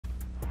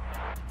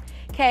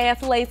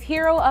KSLA's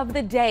hero of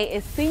the day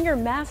is Senior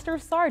Master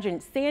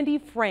Sergeant Sandy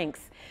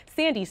Franks.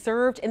 Sandy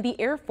served in the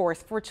Air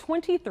Force for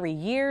 23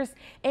 years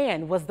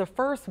and was the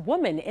first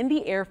woman in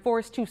the Air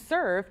Force to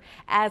serve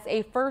as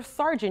a first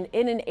sergeant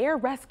in an air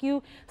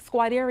rescue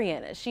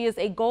squadron. She is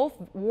a Gulf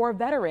War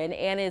veteran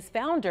and is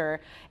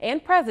founder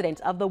and president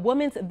of the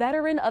Women's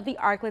Veteran of the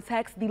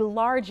Architects, the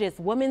largest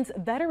women's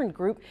veteran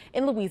group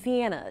in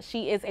Louisiana.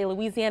 She is a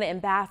Louisiana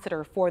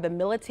ambassador for the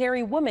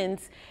Military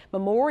Women's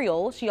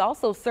Memorial. She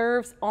also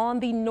serves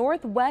on the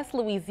Northwest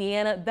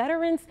Louisiana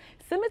Veterans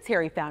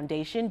Cemetery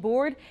Foundation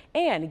Board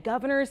and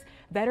Governor's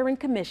Veteran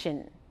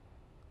Commission.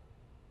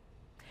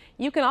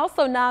 You can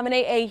also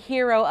nominate a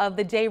hero of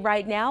the day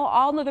right now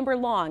all November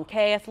long.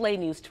 KSLA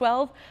News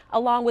 12,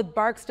 along with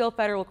Barksdale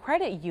Federal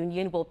Credit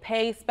Union, will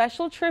pay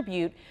special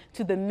tribute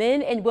to the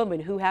men and women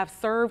who have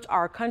served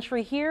our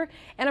country here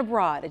and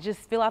abroad.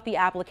 Just fill out the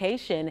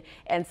application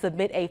and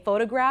submit a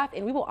photograph,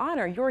 and we will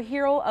honor your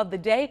hero of the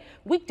day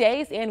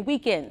weekdays and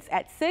weekends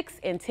at 6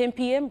 and 10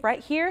 p.m.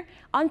 right here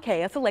on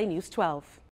KSLA News 12.